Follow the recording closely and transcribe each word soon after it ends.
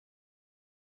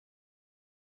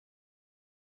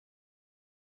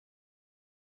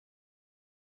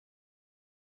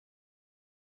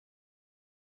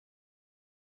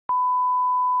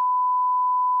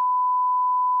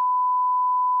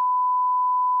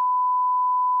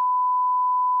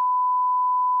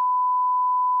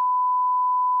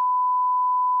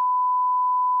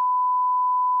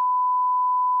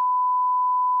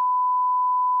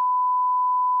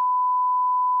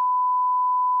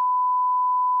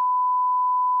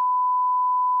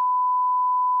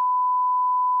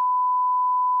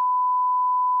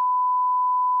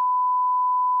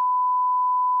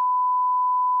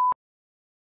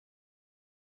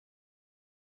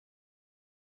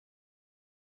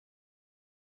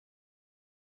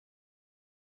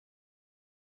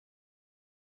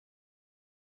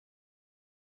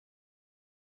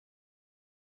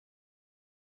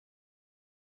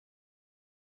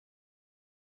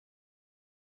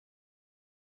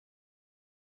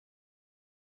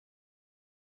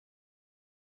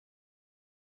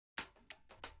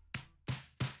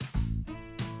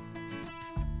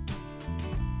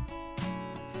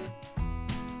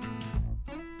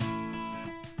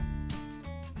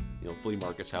flea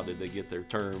markets, how did they get their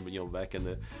term? Back in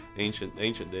the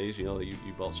ancient days, you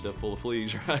bought stuff full of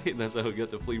fleas, right? And that's how we got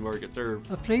the flea market term.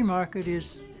 A flea market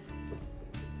is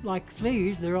like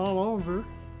fleas, they're all over.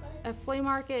 A flea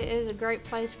market is a great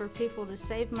place for people to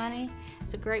save money.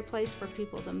 It's a great place for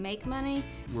people to make money.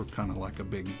 We're kind of like a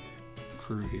big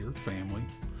crew here, family,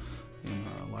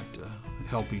 and like to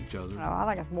help each other. I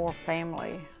think it's more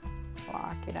family,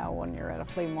 like, when you're at a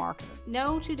flea market.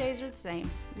 No 2 days are the same.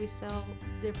 We sell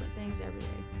different things every day.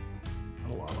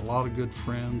 A lot of good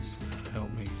friends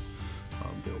helped me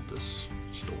build this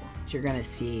store. You're going to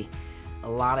see a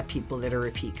lot of people that are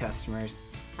repeat customers.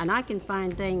 And I can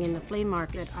find things in the flea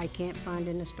market I can't find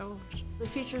in the stores. The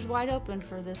future's wide open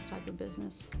for this type of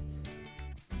business.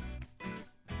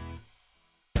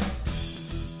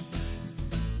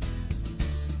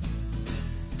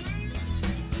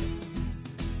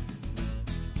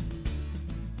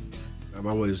 I've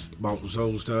always bought and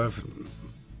sold stuff.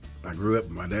 I grew up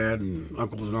with my dad and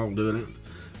uncles and all doing it.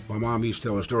 My mom used to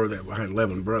tell a story that I had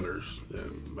 11 brothers.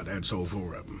 My dad sold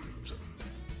 4 of them. So.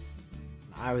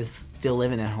 I was still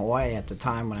living in Hawaii at the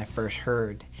time when I first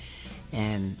heard,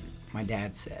 and my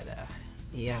dad said,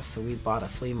 yeah, so we bought a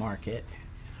flea market.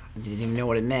 I didn't even know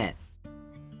what it meant.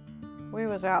 We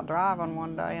was out driving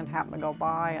one day and happened to go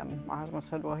by, and my husband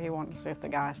said, well, he wanted to see if the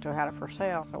guy still had it for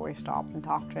sale. So we stopped and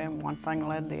talked to him. One thing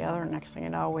led to the other, and next thing you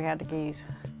know, we had the keys.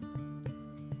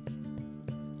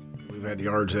 We've had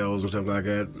yard sales and stuff like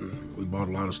that, and we bought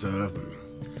a lot of stuff.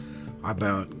 I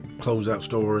bought closed-out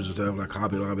stores and stuff like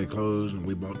Hobby Lobby closed, and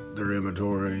we bought their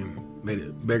inventory and made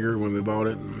it bigger when we bought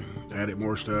it and added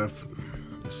more stuff.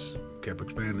 Just kept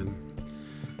expanding.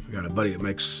 I got a buddy that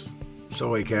makes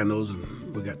soy candles,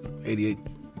 and we got 88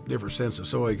 different scents of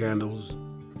soy candles.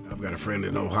 I've got a friend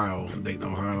in Ohio, Dayton,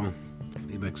 Ohio.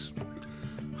 He makes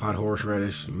hot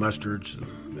horseradish and mustards,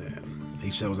 and he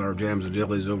sells our jams and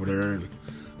jellies over there, and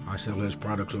I sell his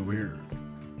products over here.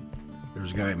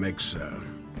 There's a guy that makes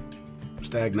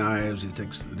stag knives. He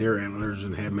takes the deer antlers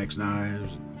and hand makes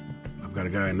knives. I've got a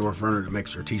guy in North Vernon that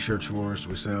makes our t-shirts for us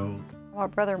we sell. My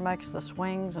brother makes the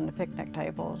swings and the picnic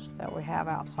tables that we have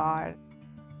outside.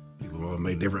 People all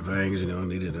made different things,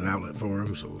 needed an outlet for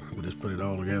them, so we just put it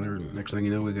all together, and next thing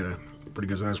you know, we got a pretty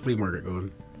good sized flea market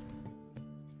going.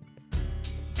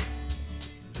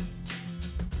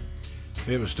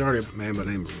 It was started by a man by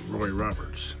the name of Roy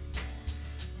Roberts,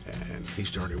 and he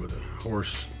started with a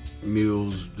horse,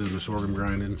 mules, doing the sorghum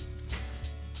grinding.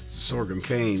 Sorghum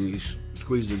cane, you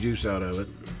squeeze the juice out of it,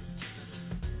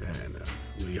 and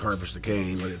you harvest the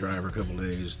cane, let it dry for a couple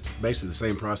days. Basically the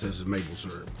same process as maple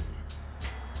syrup.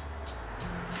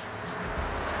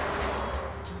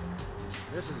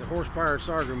 This is a horse-powered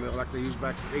sorghum mill like they used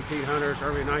back in the 1800s,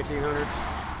 early 1900s.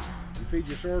 You feed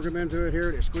your sorghum into it here,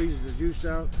 and it squeezes the juice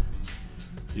out.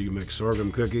 You can make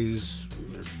sorghum cookies,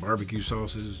 there's barbecue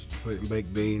sauces, put it in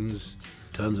baked beans,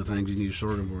 tons of things you can use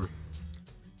sorghum for.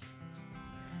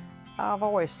 I've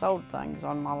always sold things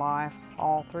on my life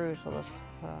all through, so this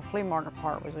flea market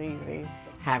part was easy.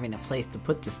 Having a place to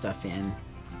put the stuff in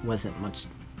wasn't much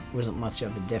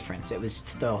of a difference. It was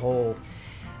the whole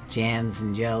jams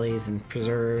and jellies and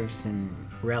preserves and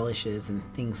relishes and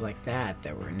things like that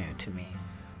were new to me.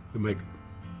 We make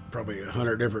probably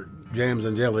 100 different jams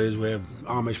and jellies. We have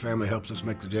Amish family helps us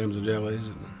make the jams and jellies,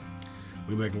 and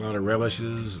we make a lot of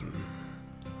relishes and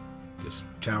just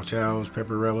chow-chows,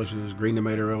 pepper relishes, green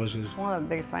tomato relishes. One of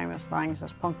the big famous things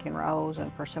is pumpkin rolls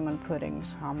and persimmon puddings.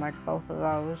 I'll make both of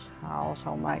those. I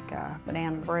also make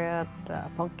banana bread,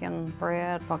 pumpkin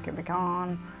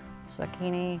pecan,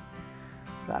 zucchini.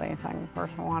 About anything the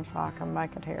person wants, I can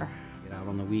make it here. Get out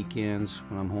on the weekends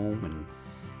when I'm home and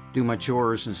do my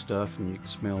chores and stuff, and you can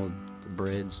smell the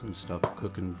breads and stuff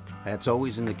cooking. That's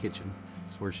always in the kitchen.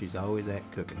 That's where she's always at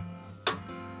cooking.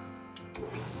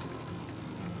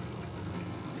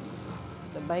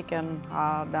 The bacon,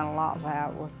 I've done a lot of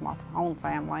that with my own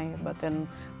family, but then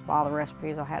a lot of the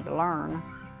recipes I had to learn.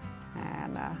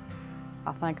 And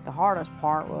I think the hardest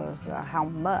part was how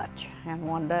much in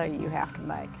one day you have to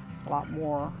make. A lot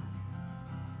more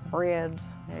breads.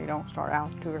 You don't start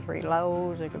out with 2 or 3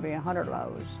 loaves, it could be 100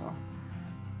 loaves, so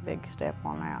big step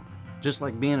on that. Just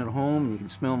like being at home, you can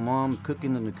smell Mom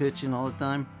cooking in the kitchen all the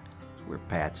time. That's where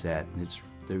Pat's at. It's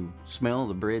the smell of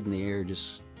the bread in the air,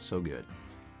 just so good.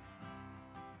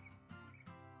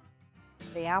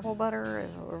 The apple butter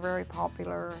is very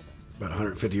popular. About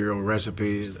 150-year-old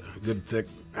recipe, good thick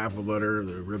apple butter,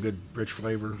 the real good rich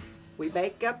flavor. We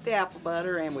bake up the apple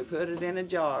butter and we put it in a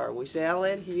jar. We sell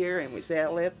it here and we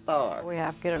sell it there. We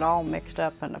have to get it all mixed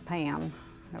up in a pan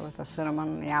with the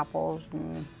cinnamon, the apples,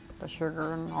 and the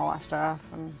sugar and all that stuff.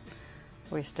 And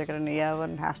We stick it in the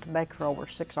oven, it has to bake for over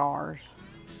 6 hours.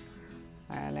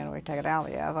 And then we take it out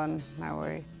of the oven, and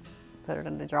we put it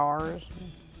in the jars,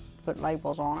 and put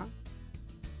labels on it.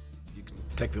 You can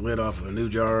take the lid off of a new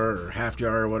jar or half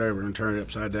jar or whatever and turn it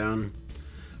upside down,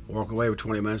 walk away for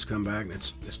 20 minutes, come back, and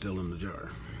it's still in the jar.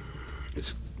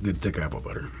 It's good thick apple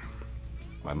butter.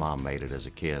 My mom made it as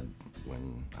a kid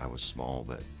when I was small,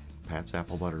 but Pat's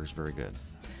apple butter is very good.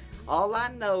 All I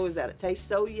know is that it tastes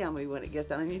so yummy when it gets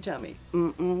down in your tummy.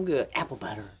 Good. Apple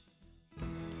butter.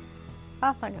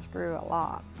 I think it's grew a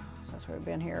lot since we've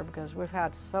been here because we've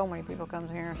had so many people come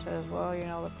here and says, well, you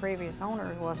know, the previous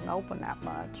owners wasn't open that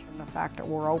much. And the fact that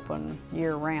we're open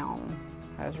year-round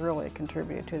has really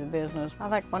contributed to the business. I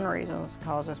think one reason is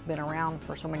because it's been around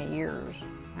for so many years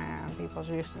and people's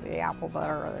used to the apple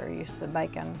butter or they're used to the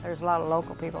bacon. There's a lot of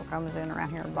local people comes in around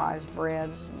here and buys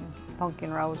breads and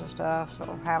pumpkin rolls and stuff,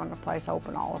 so having the place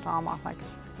open all the time I think has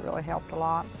really helped a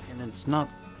lot. And it's not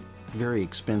very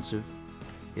expensive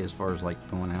as far as like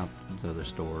going out to other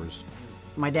stores.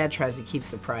 My dad tries to keep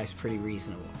the price pretty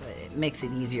reasonable. It makes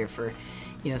it easier for,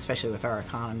 you know, especially with our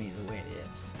economy the way it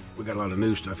is. We got a lot of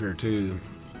new stuff here too,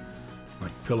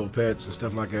 like pillow pets and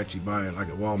stuff like that. You buy it like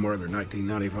at Walmart, they're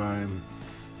 $19.95.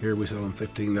 Here we sell them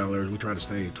 $15. We try to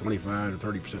stay 25 to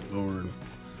 30% lower than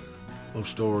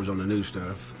most stores on the new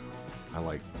stuff. I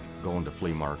like going to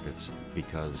flea markets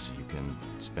because you can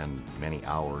spend many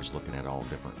hours looking at all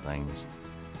different things.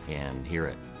 And here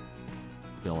at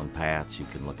Bill and Pat's, you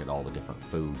can look at all the different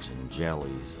foods and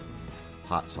jellies and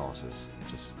hot sauces,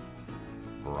 just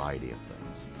a variety of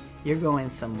things. You're going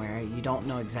somewhere, you don't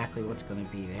know exactly what's going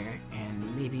to be there,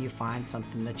 and maybe you find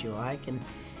something that you like, and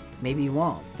maybe you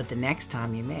won't, but the next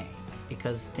time you may,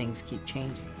 because things keep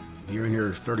changing. You're in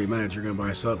here 30 minutes, you're going to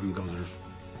buy something because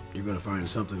you're going to find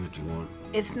something that you want.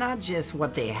 It's not just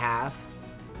what they have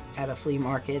at a flea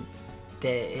market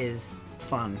that is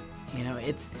fun. You know,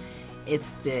 it's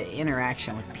the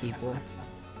interaction with people,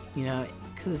 you know,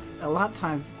 because a lot of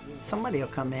times somebody will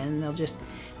come in and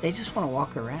they just want to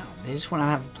walk around. They just want to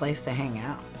have a place to hang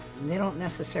out. And they don't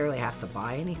necessarily have to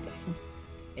buy anything.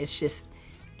 It's just,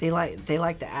 they like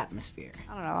the atmosphere.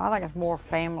 I don't know, I think it's more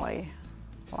family,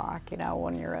 like, you know,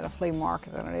 when you're at a flea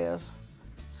market than it is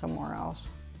somewhere else.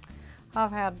 I've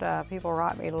had people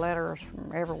write me letters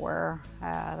from everywhere.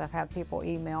 I've had people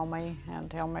email me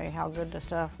and tell me how good the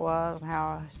stuff was and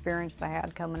how experience they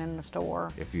had coming in the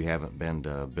store. If you haven't been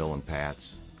to Bill and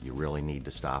Pat's, you really need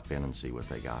to stop in and see what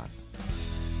they got.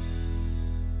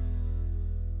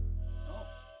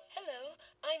 Hello,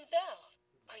 I'm Belle.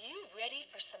 Are you ready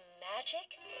for some magic?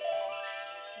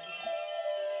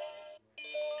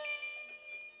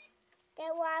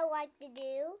 That's what I like to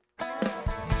do.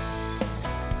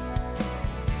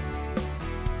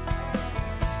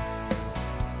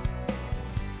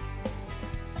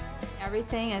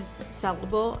 Everything is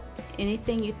sellable.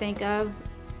 Anything you think of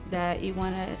that you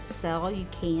want to sell, you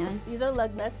can. These are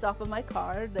lug nuts off of my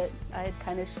car that I had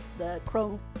kind of, the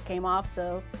chrome came off,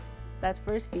 so that's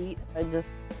for his feet. I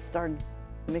just started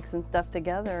mixing stuff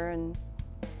together and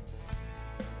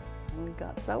we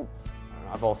got soap.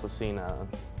 I've also seen a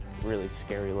really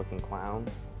scary looking clown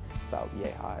about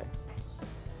yay high.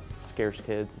 It scares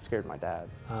kids, it scared my dad.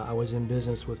 I was in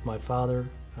business with my father,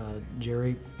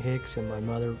 Jerry Hicks, and my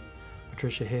mother,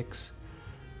 Patricia Hicks.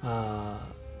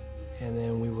 And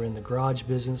then we were in the garage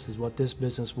business, is what this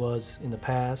business was in the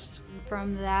past.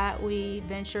 From that, we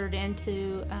ventured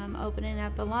into opening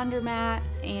up a laundromat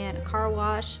and a car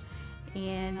wash.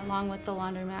 And along with the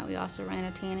laundromat, we also ran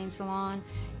a tanning salon.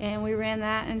 And we ran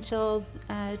that until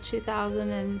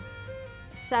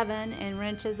 2007 and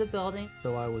rented the building.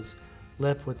 So I was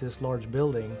left with this large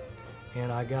building,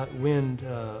 and I got wind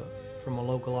from a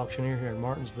local auctioneer here in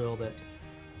Martinsville that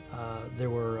there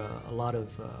were a lot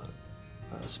of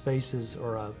spaces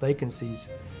or vacancies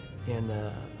in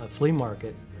a flea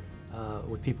market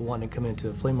with people wanting to come into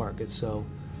a flea market. So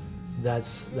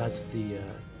that's the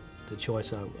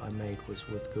choice I made was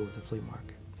go with the flea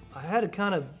market. I had to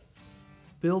kind of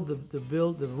build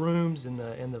the rooms and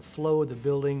the flow of the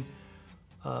building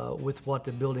with what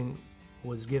the building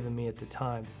was giving me at the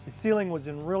time. The ceiling was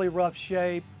in really rough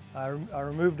shape. I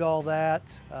removed all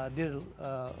that, did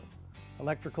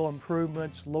electrical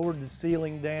improvements, lowered the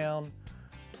ceiling down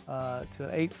to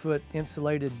 8-foot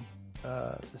insulated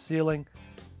ceiling,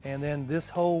 and then this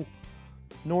whole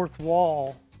north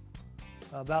wall,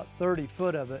 about 30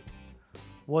 foot of it,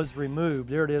 was removed.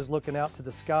 There it is looking out to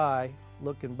the sky,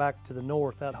 looking back to the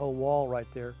north, that whole wall right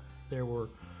there. There were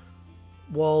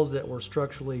walls that were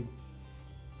structurally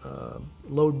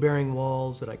load-bearing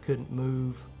walls that I couldn't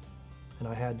move, and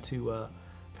I had to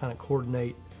kind of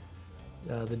coordinate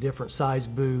the different size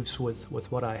booths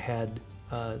with what I had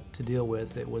to deal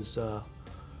with. It was a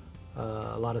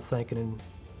lot of thinking and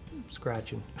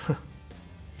scratching.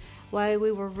 While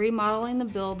we were remodeling the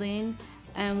building,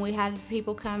 and we had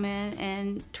people come in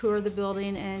and tour the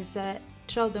building and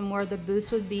show them where the booths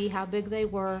would be, how big they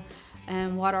were,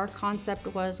 and what our concept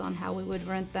was on how we would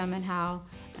rent them and how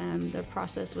the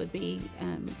process would be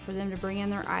for them to bring in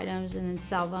their items and then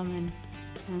sell them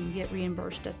and get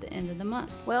reimbursed at the end of the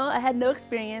month. Well, I had no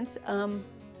experience.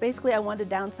 Basically, I wanted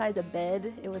to downsize a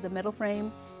bed. It was a metal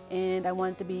frame, and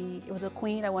it was a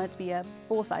queen. I wanted it to be a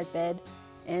full-size bed.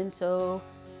 And so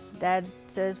Dad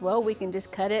says, well, we can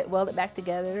just cut it, weld it back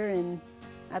together, and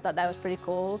I thought that was pretty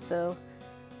cool. So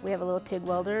we have a little TIG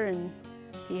welder, and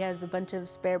he has a bunch of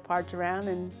spare parts around,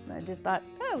 and I just thought,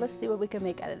 oh, let's see what we can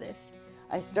make out of this.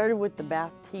 I started with the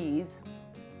bath teas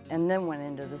and then went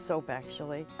into the soap,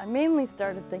 actually. I mainly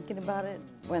started thinking about it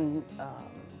when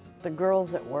the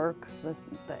girls at work,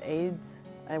 the aides,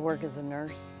 I work as a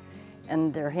nurse,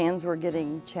 and their hands were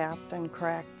getting chapped and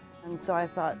cracked. And so I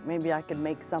thought maybe I could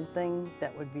make something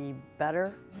that would be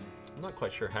better. I'm not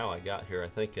quite sure how I got here. I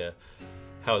think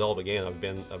how it all began, I've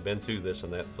been to this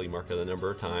and that flea market a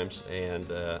number of times,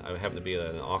 and I happened to be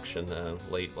at an auction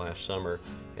late last summer,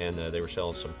 and they were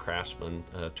selling some Craftsman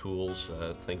tools,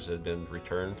 things that had been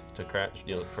returned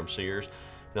to from Sears.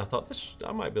 And I thought,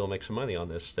 I might be able to make some money on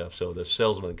this stuff. So the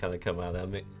salesman kind of come out of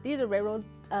me. These are railroad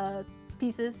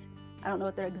pieces. I don't know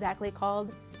what they're exactly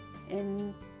called.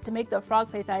 And to make the frog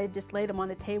face, I just laid them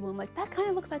on a table. I'm like, that kind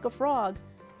of looks like a frog.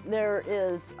 There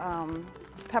is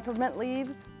peppermint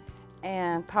leaves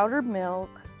and powdered milk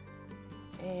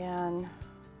and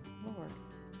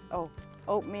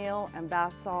oatmeal and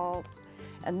bath salts.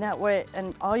 And that way,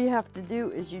 and all you have to do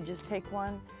is you just take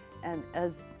one, and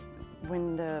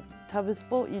when the tub is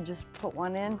full, you just put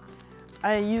one in.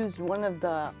 I used one of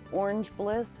the Orange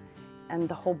Bliss, and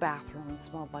the whole bathroom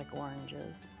smelled like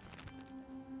oranges.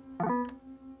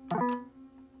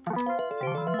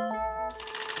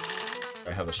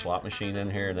 I have a slot machine in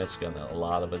here, and that's gotten a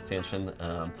lot of attention.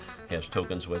 It has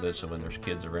tokens with it, so when there's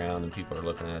kids around and people are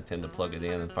looking at it, I tend to plug it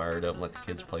in and fire it up and let the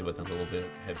kids play with it a little bit.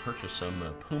 I had purchased some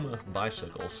Puma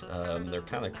bicycles. They're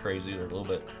kind of crazy. They're a little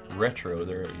bit retro.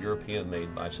 They're a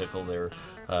European-made bicycle. They're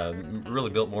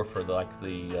really built more for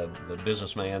the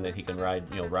businessman, that he can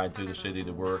ride through the city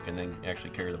to work and then actually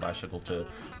carry the bicycle to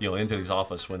into his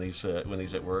office when he's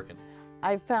at work.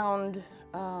 I found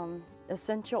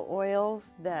essential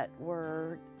oils that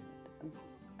were,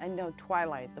 I know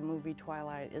Twilight, the movie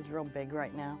Twilight is real big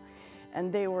right now,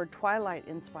 and they were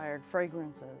Twilight-inspired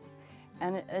fragrances,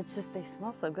 and it's just, they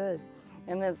smell so good.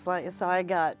 And it's like, so I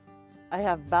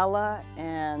have Bella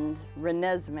and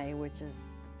Renesmee, which is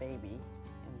the baby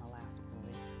in the last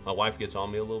movie. My wife gets on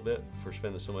me a little bit for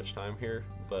spending so much time here,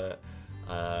 but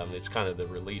it's kind of the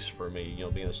release for me,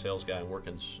 being a sales guy and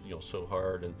working, so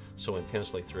hard and so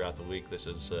intensely throughout the week. This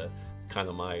is kind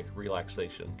of my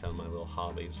relaxation, kind of my little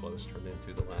hobby is what it's turned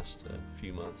into the last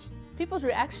few months. People's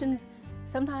reactions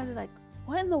sometimes is like,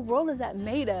 what in the world is that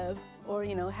made of? Or,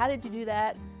 how did you do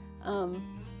that?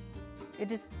 It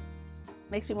just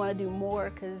makes me want to do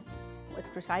more because it's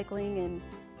recycling and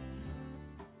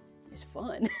it's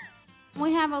fun.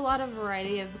 We have a lot of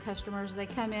variety of customers. They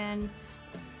come in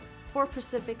for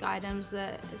specific items.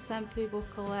 That some people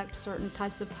collect certain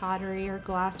types of pottery or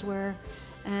glassware.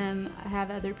 I have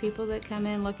other people that come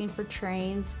in looking for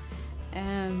trains,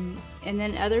 and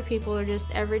then other people are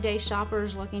just everyday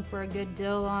shoppers looking for a good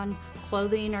deal on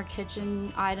clothing or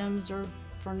kitchen items or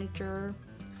furniture.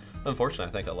 Unfortunately, I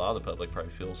think a lot of the public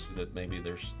probably feels that maybe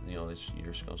there's, you're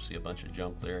just going to see a bunch of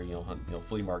junk there.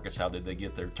 Flea markets, how did they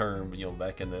get their term?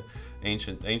 Back in the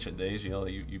ancient days,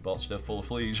 you bought stuff full of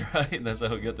fleas, right? And that's how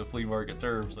we got the flea market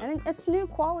term. So. And it's new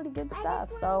quality, good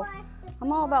stuff. So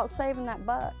I'm all about saving that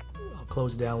buck. I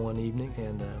closed down one evening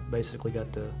and basically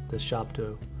got the shop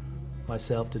to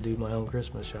myself to do my own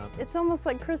Christmas shopping. It's almost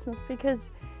like Christmas because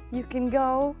you can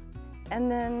go and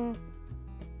then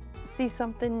see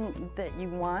something that you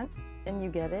want and you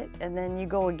get it, and then you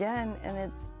go again and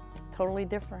it's totally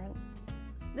different.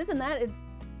 This and that,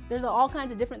 there's all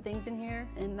kinds of different things in here,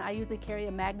 and I usually carry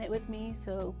a magnet with me,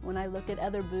 so when I look at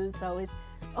other booths, I always,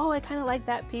 I kind of like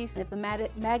that piece, and if the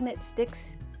magnet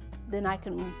sticks, then I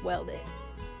can weld it.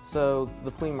 So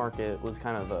the flea market was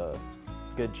kind of a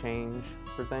good change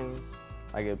for things.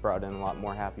 It brought in a lot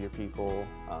more happier people.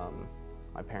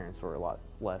 My parents were a lot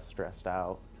less stressed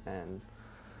out, and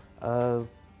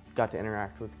got to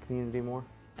interact with the community more.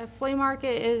 A flea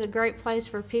market is a great place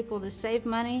for people to save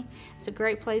money. It's a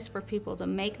great place for people to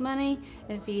make money.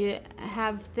 If you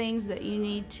have things that you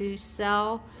need to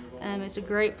sell, it's a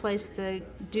great place to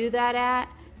do that at.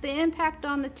 The impact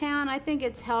on the town, I think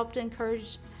it's helped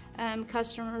encourage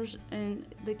customers in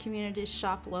the community to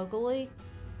shop locally.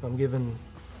 I'm giving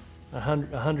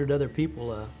 100 other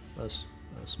people a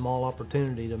small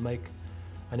opportunity to make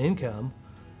an income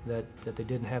that they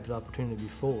didn't have the opportunity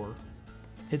before.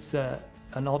 It's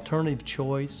an alternative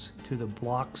choice to the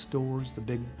block stores, the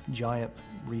big giant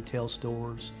retail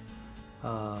stores.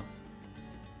 The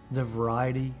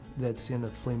variety that's in a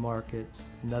flea market,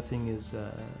 nothing is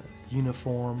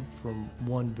uniform from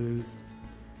one booth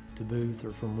to booth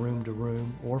or from room to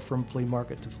room or from flea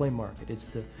market to flea market. It's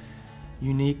the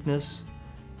uniqueness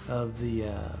of the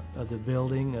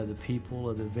building, of the people,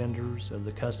 of the vendors, of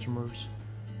the customers.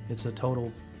 It's a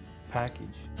total package.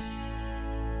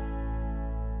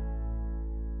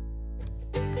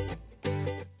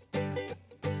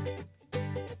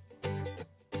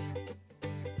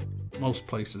 Most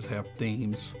places have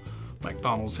themes.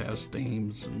 McDonald's has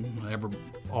themes, and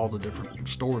all the different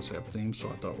stores have themes, so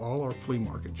I thought all our flea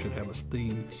markets should have a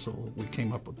theme, so we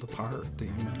came up with the pirate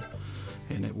theme,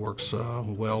 and it works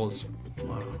well as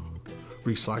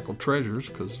recycled treasures,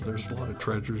 because there's a lot of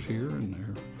treasures here, and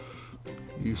they're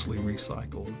usually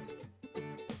recycled.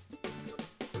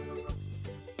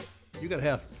 You gotta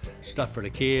have stuff for the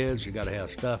kids, you gotta have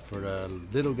stuff for the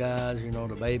little guys, you know,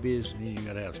 the babies, and you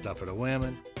gotta have stuff for the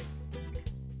women.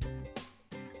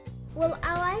 Well,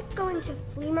 I like going to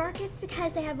flea markets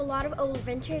because they have a lot of old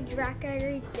vintage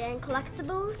records and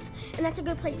collectibles, and that's a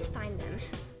good place to find them.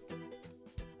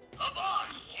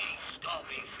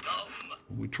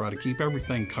 We try to keep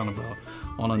everything kind of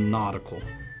on a nautical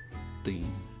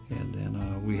theme. And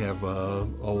then we have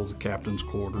all the captain's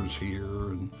quarters here,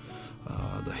 and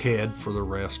the head for the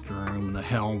restroom, and the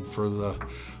helm for the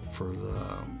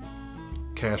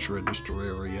cash register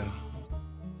area.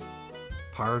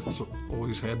 Pirates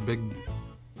always had big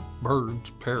birds,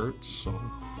 parrots, so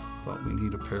thought we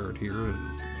need a parrot here,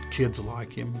 and kids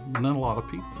like him, and then a lot of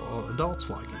people, adults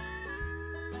like him.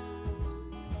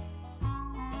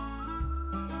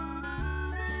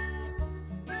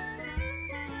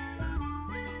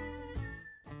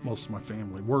 Most of my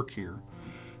family work here.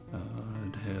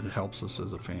 It helps us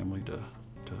as a family to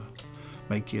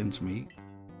make ends meet.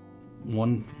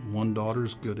 One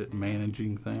daughter's good at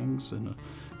managing things, and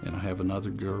I have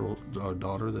another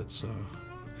daughter that's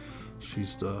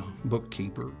she's the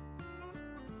bookkeeper.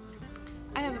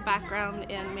 I have a background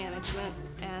in management,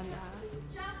 and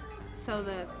so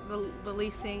the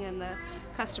leasing and the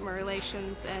customer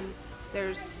relations, and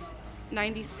there's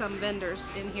 90-some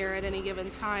vendors in here at any given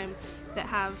time that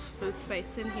have booth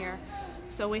space in here.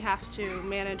 So we have to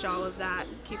manage all of that,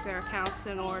 keep their accounts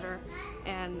in order,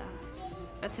 and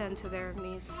attend to their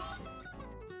needs.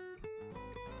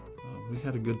 We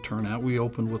had a good turnout. We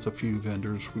opened with a few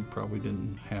vendors. We probably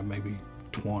didn't have maybe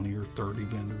 20 or 30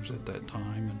 vendors at that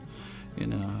time,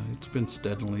 and it's been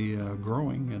steadily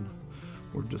growing, and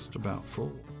we're just about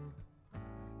full.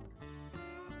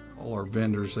 All our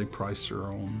vendors, they price their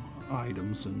own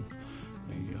items, and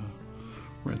they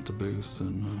rent the booth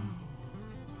and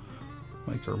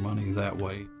make our money that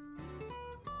way.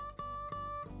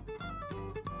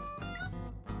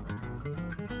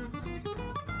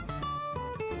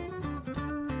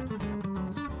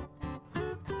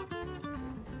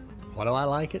 Why do I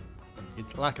like it?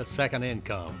 It's like a second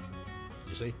income,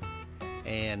 you see?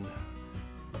 And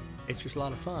it's just a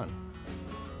lot of fun.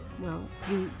 Well,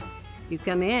 you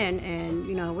come in, and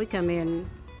you know, we come in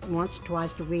once or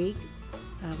twice a week.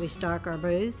 We stock our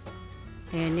booths,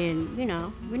 and then, you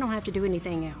know, we don't have to do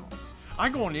anything else. I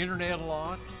go on the internet a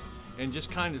lot and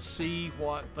just kind of see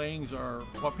what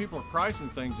people are pricing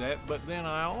things at, but then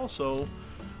I also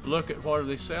look at what are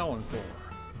they selling for.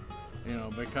 You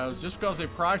know, because just because they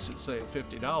price it, say, at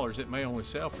 $50, it may only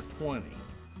sell for $20. I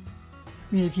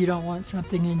mean, if you don't want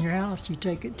something in your house, you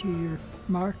take it to your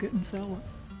market and sell it.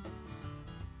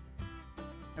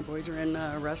 Our boys are in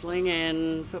wrestling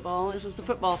and football. This is the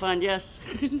football fund, yes.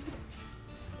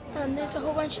 There's a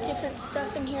whole bunch of different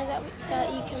stuff in here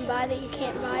that you can buy that you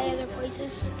can't buy other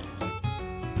places.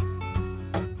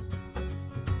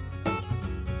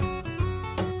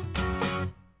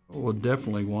 Well,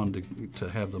 definitely wanted to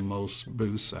have the most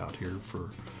booths out here for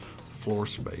floor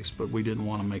space, but we didn't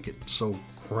want to make it so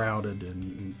crowded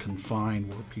and confined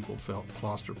where people felt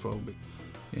claustrophobic.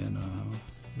 And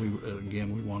we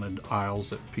wanted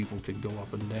aisles that people could go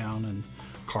up and down, and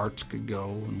carts could go,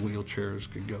 and wheelchairs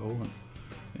could go,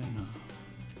 and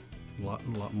a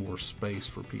lot more space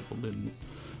for people.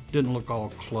 didn't look all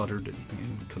cluttered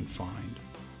and confined.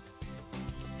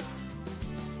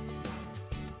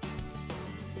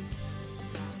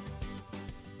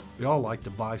 We all like to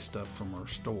buy stuff from our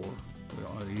store.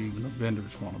 Even the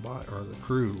vendors want to buy, or the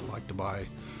crew like to buy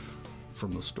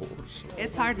from the stores.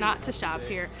 It's hard not to shop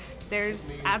here.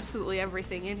 There's absolutely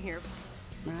everything in here.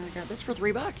 I got this for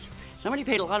 $3. Somebody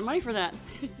paid a lot of money for that.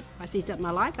 I see something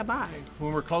I like, I buy it.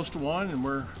 When we're close to one and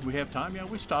we have time, yeah,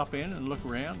 we stop in and look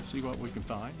around and see what we can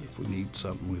find. If we need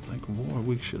something, we think, boy,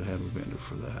 we should have a vendor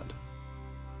for that.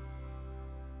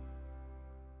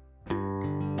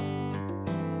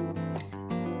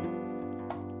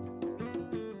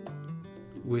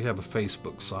 We have a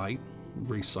Facebook site,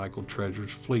 Recycled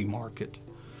Treasures Flea Market,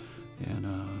 and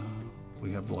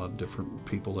we have a lot of different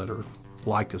people that are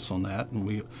like us on that,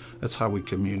 and that's how we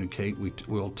communicate.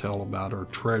 We'll tell about our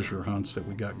treasure hunts that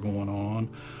we got going on,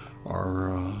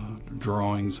 our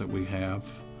drawings that we have,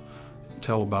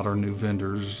 tell about our new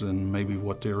vendors and maybe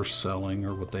what they're selling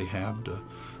or what they have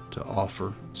to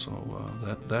offer. So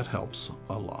that helps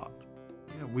a lot.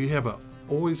 Yeah, we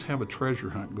always have a treasure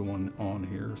hunt going on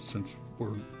here since we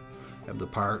have the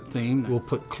pirate theme. We'll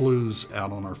put clues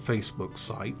out on our Facebook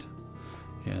site,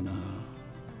 and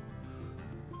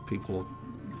people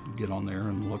get on there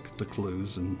and look at the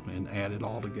clues and add it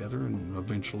all together, and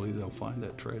eventually they'll find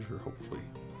that treasure, hopefully.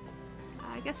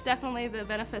 I guess definitely the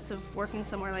benefits of working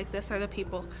somewhere like this are the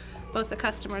people, both the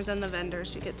customers and the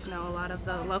vendors. You get to know a lot of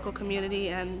the local community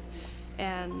and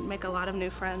make a lot of new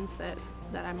friends that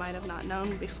I might have not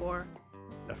known before.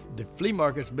 The flea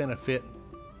markets benefit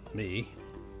me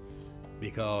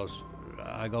because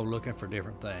I go looking for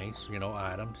different things, you know,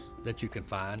 items that you can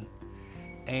find,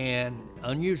 and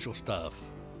unusual stuff,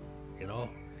 you know,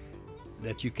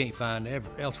 that you can't find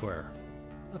elsewhere.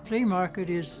 A flea market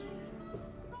is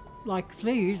like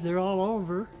fleas, they're all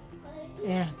over,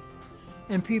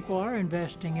 and people are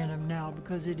investing in them now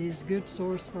because it is a good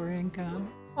source for income.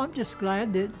 I'm just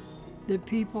glad that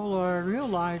people are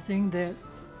realizing that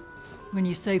when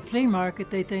you say flea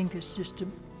market, they think it's just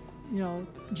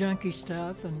junky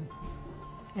stuff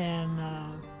and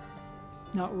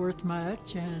not worth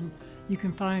much, and you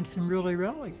can find some really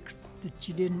relics that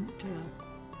you didn't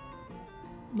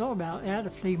know about at a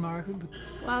flea market.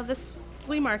 Well, this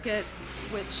flea market,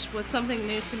 which was something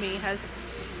new to me, has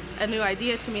a new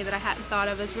idea to me that I hadn't thought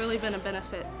of, has really been a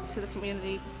benefit to the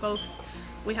community. Both,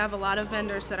 we have a lot of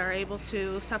vendors that are able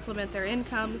to supplement their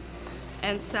incomes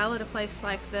and sell at a place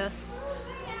like this,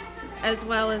 as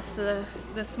well as the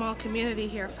small community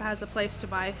here has a place to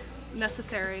buy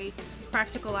necessary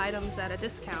practical items at a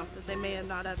discount that they may have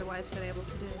not otherwise been able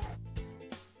to do.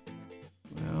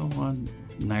 Well, I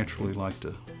naturally like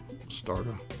to start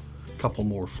a couple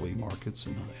more flea markets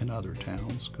in other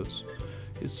towns because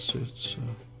it's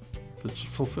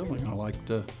fulfilling. I like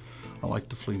the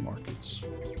flea markets,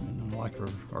 and I like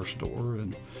our store,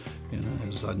 and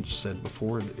as I said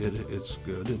before, it's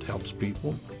good. It helps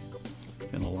people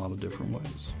in a lot of different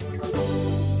ways.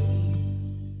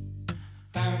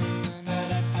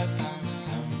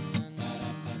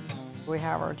 We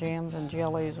have our jams and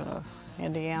jellies in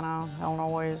Indiana,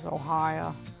 Illinois,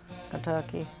 Ohio,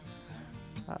 Kentucky,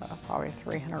 probably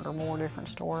 300 or more different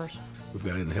stores. We've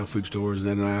got it in the health food stores in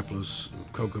Indianapolis,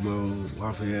 Kokomo,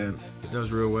 Lafayette. It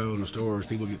does real well in the stores.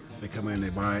 People they come in, they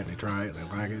buy it, they try it, they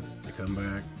like it, they come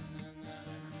back.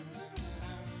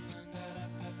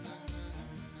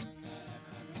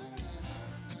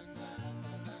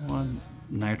 Well, I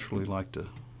naturally like to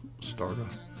start a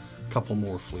couple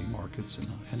more flea markets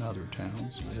in other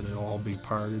towns. It'll all be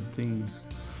pirated themed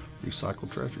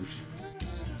recycled treasures.